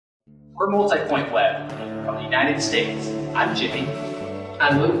We're Multipoint Web from the United States. I'm Jimmy.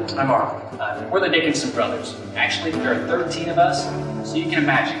 I'm Luke. I'm Arnold. We're the Dickinson brothers. Actually, there are 13 of us, so you can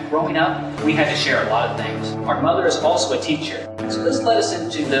imagine, growing up, we had to share a lot of things. Our mother is also a teacher, so this led us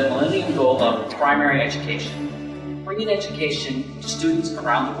into the millennium goal of primary education, bringing education to students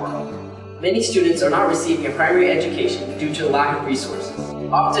around the world. Many students are not receiving a primary education due to a lack of resources.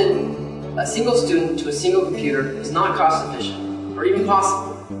 Often, a single student to a single computer is not cost efficient, or even possible.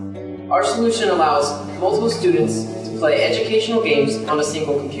 Our solution allows multiple students to play educational games on a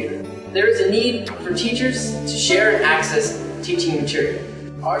single computer. There is a need for teachers to share and access teaching material.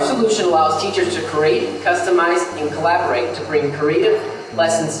 Our solution allows teachers to create, customize, and collaborate to bring creative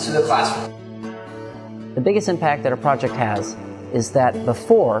lessons to the classroom. The biggest impact that our project has is that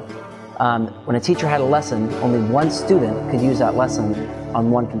before, when a teacher had a lesson, only one student could use that lesson on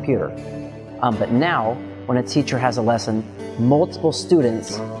one computer. But now, when a teacher has a lesson, multiple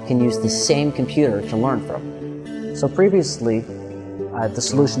students can use the same computer to learn from. So previously, the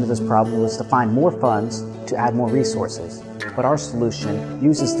solution to this problem was to find more funds to add more resources. But our solution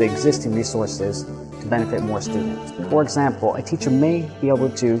uses the existing resources to benefit more students. For example, a teacher may be able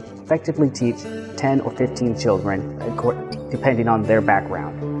to effectively teach 10 or 15 children, depending on their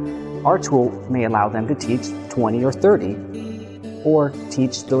background. Our tool may allow them to teach 20 or 30, or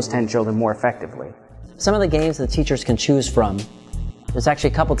teach those 10 children more effectively. Some of the games that teachers can choose from, there's actually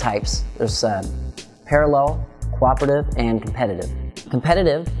a couple types. There's parallel, cooperative, and competitive.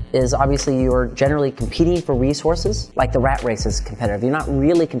 Competitive is obviously you're generally competing for resources, like the rat race is competitive. You're not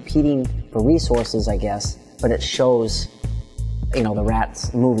really competing for resources, I guess, but it shows, the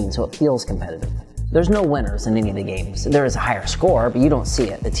rats moving, so it feels competitive. There's no winners in any of the games. There is a higher score, but you don't see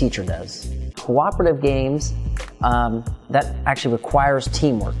it, the teacher does. Cooperative games, that actually requires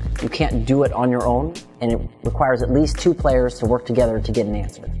teamwork. You can't do it on your own, and it requires at least 2 players to work together to get an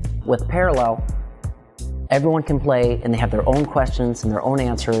answer. With parallel, everyone can play, and they have their own questions and their own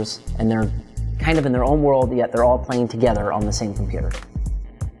answers, and they're kind of in their own world, yet they're all playing together on the same computer.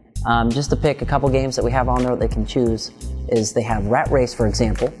 Just to pick a couple games that we have on there that they can choose is they have Rat Race, for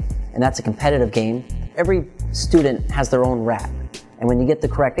example, and that's a competitive game. Every student has their own rat, and when you get the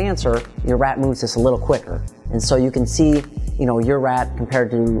correct answer, your rat moves just a little quicker. And so you can see, your rat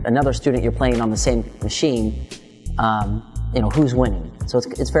compared to another student you're playing on the same machine, who's winning. So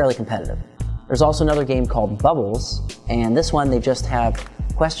it's fairly competitive. There's also another game called Bubbles, and this one they just have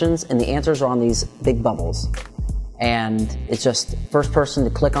questions and the answers are on these big bubbles. And it's just first person to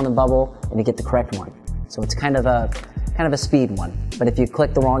click on the bubble and to get the correct one. So it's kind of a speed one. But if you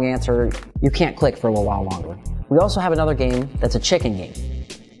click the wrong answer, you can't click for a little while longer. We also have another game that's a chicken game.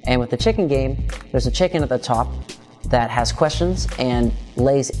 And with the chicken game, there's a chicken at the top that has questions and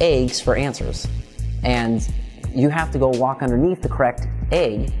lays eggs for answers. And you have to go walk underneath the correct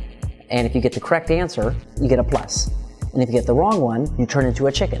egg, and if you get the correct answer, you get a plus. And if you get the wrong one, you turn into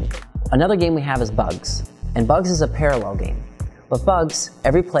a chicken. Another game we have is Bugs. And Bugs is a parallel game. With Bugs,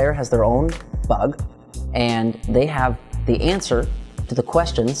 every player has their own bug, and they have the answer to the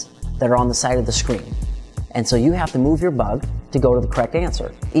questions that are on the side of the screen. And so you have to move your bug to go to the correct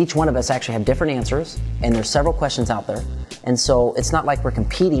answer. Each one of us actually have different answers, and there's several questions out there. And so it's not like we're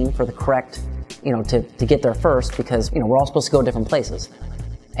competing for the correct, to get there first, because, we're all supposed to go different places.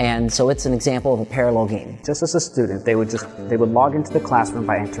 And so it's an example of a parallel game. Just as a student, they would log into the classroom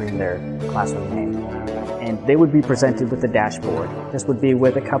by entering their classroom name. And they would be presented with the dashboard. This would be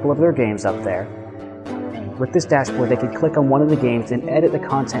with a couple of their games up there. And with this dashboard, they could click on one of the games and edit the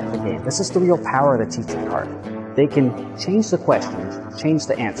content of the game. This is the real power of the teaching part. They can change the questions, change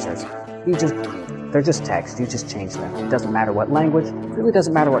the answers. They're just text, you just change them. It doesn't matter what language, it really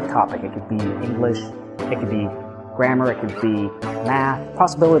doesn't matter what topic. It could be English, it could be grammar, it could be math.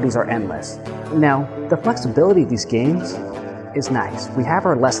 Possibilities are endless. Now, the flexibility of these games is nice. We have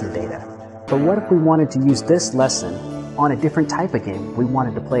our lesson data. But what if we wanted to use this lesson on a different type of game? We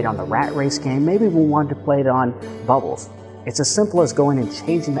wanted to play it on the Rat Race game. Maybe we wanted to play it on Bubbles. It's as simple as going and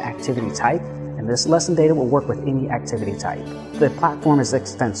changing the activity type, and this lesson data will work with any activity type. The platform is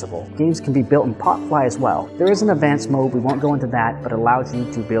extensible. Games can be built in Potfly as well. There is an advanced mode, we won't go into that, but it allows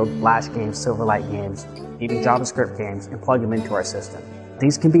you to build Flash games, Silverlight games, even JavaScript games, and plug them into our system.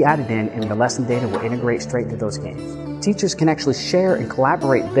 These can be added in, and the lesson data will integrate straight to those games. Teachers can actually share and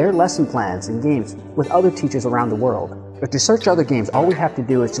collaborate their lesson plans and games with other teachers around the world. If to search other games, all we have to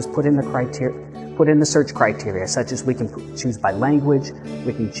do is just put in the search criteria, such as we can choose by language,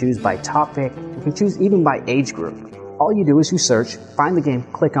 we can choose by topic, we can choose even by age group. All you do is you search, find the game,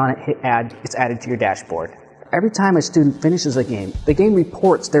 click on it, hit add, it's added to your dashboard. Every time a student finishes a game, the game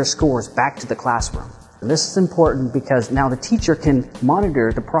reports their scores back to the classroom. This is important because now the teacher can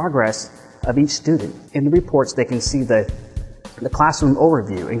monitor the progress of each student. In the reports, they can see the classroom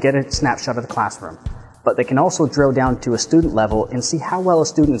overview and get a snapshot of the classroom. But they can also drill down to a student level and see how well a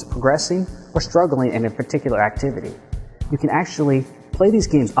student is progressing or struggling in a particular activity. You can actually play these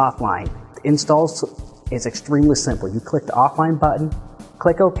games offline. The install is extremely simple. You click the offline button,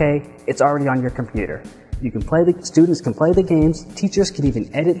 click OK, it's already on your computer. Students can play the games, teachers can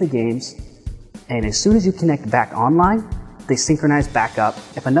even edit the games, and as soon as you connect back online, they synchronize back up.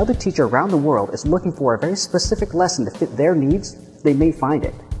 If another teacher around the world is looking for a very specific lesson to fit their needs, they may find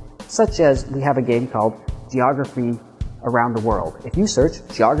it. Such as we have a game called Geography Around the World. If you search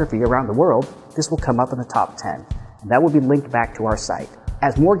Geography Around the World, this will come up in the top 10. And that will be linked back to our site.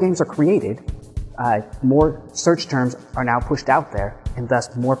 As more games are created, more search terms are now pushed out there, and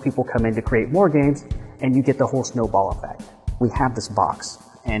thus more people come in to create more games, and you get the whole snowball effect. We have this box,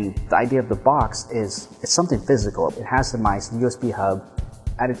 and the idea of the box is it's something physical. It has the mice, the USB hub,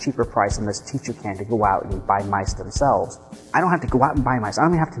 at a cheaper price than this teacher can to go out and buy mice themselves. I don't have to go out and buy mice. I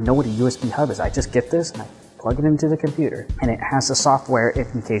don't even have to know what a USB hub is. I just get this and I plug it into the computer. And it has the software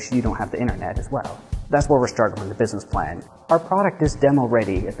if in case you don't have the internet as well. That's where we're struggling, the business plan. Our product is demo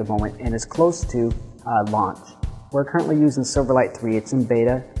ready at the moment and is close to launch. We're currently using Silverlight 3. It's in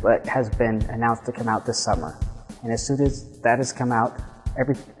beta, but has been announced to come out this summer. And as soon as that has come out,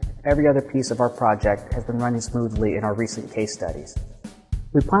 every other piece of our project has been running smoothly in our recent case studies.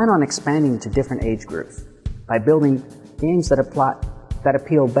 We plan on expanding to different age groups by building games that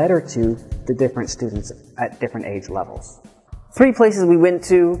appeal better to the different students at different age levels. 3 places we went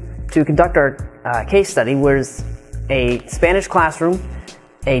to conduct our case study was a Spanish classroom,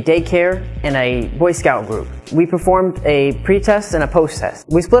 a daycare, and a Boy Scout group. We performed a pre-test and a post-test.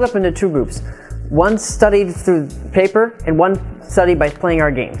 We split up into 2 groups. One studied through paper and one studied by playing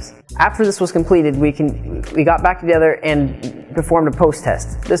our games. After this was completed, we got back together and performed a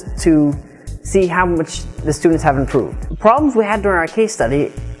post-test just to see how much the students have improved. The problems we had during our case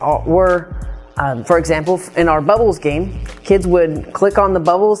study were, for example, in our bubbles game, kids would click on the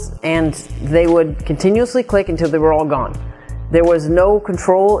bubbles and they would continuously click until they were all gone. There was no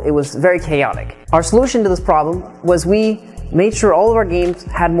control, it was very chaotic. Our solution to this problem was we made sure all of our games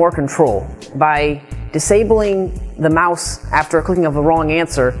had more control. By disabling the mouse after clicking of the wrong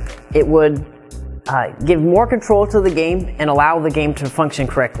answer, it would give more control to the game and allow the game to function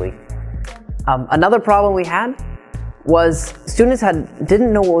correctly. Another problem we had was students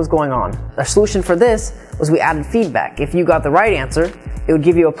didn't know what was going on. A solution for this was we added feedback. If you got the right answer, it would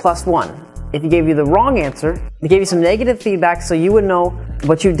give you a +1. If it gave you the wrong answer, it gave you some negative feedback so you would know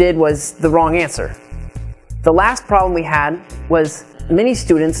what you did was the wrong answer. The last problem we had was many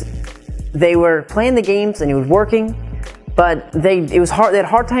students, they were playing the games and it was working, but they had a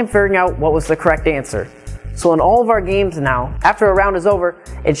hard time figuring out what was the correct answer. So in all of our games now, after a round is over,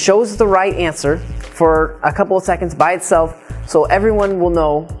 it shows the right answer for a couple of seconds by itself so everyone will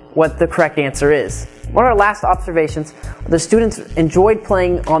know what the correct answer is. One of our last observations, the students enjoyed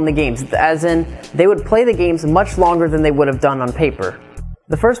playing on the games, as in they would play the games much longer than they would have done on paper.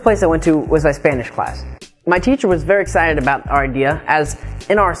 The first place I went to was my Spanish class. My teacher was very excited about our idea, as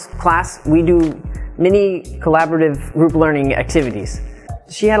in our class we do many collaborative group learning activities.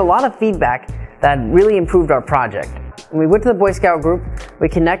 She had a lot of feedback that really improved our project. When we went to the Boy Scout group, we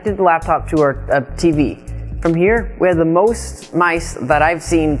connected the laptop to our TV. From here, we had the most mice that I've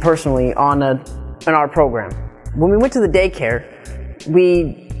seen personally in our program. When we went to the daycare,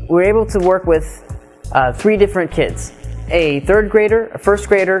 we were able to work with 3 different kids, a 3rd grader, a 1st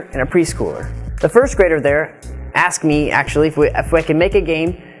grader, and a preschooler. The 1st grader there asked me, actually, if I could make a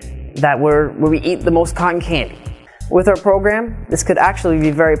game where we eat the most cotton candy. With our program, this could actually be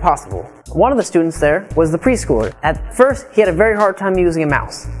very possible. One of the students there was the preschooler. At first, he had a very hard time using a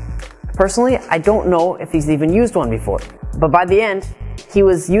mouse. Personally, I don't know if he's even used one before. But by the end, he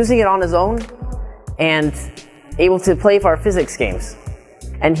was using it on his own and able to play for our physics games.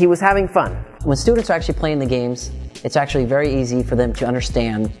 And he was having fun. When students are actually playing the games, it's actually very easy for them to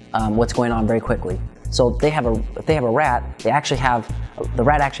understand what's going on very quickly. So if they have a rat, the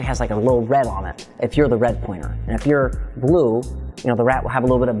rat actually has like a little red on it if you're the red pointer. And if you're blue, the rat will have a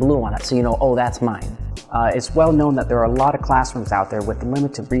little bit of blue on it, so you know, oh, that's mine. It's well known that there are a lot of classrooms out there with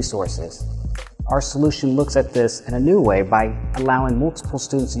limited resources. Our solution looks at this in a new way by allowing multiple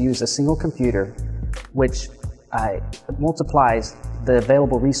students to use a single computer, which multiplies the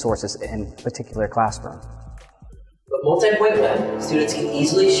available resources in a particular classroom. With multi-point web, students can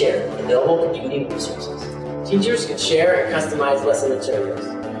easily share available computing resources. Teachers can share and customize lesson materials.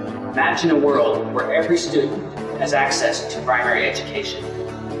 Imagine a world where every student has access to primary education.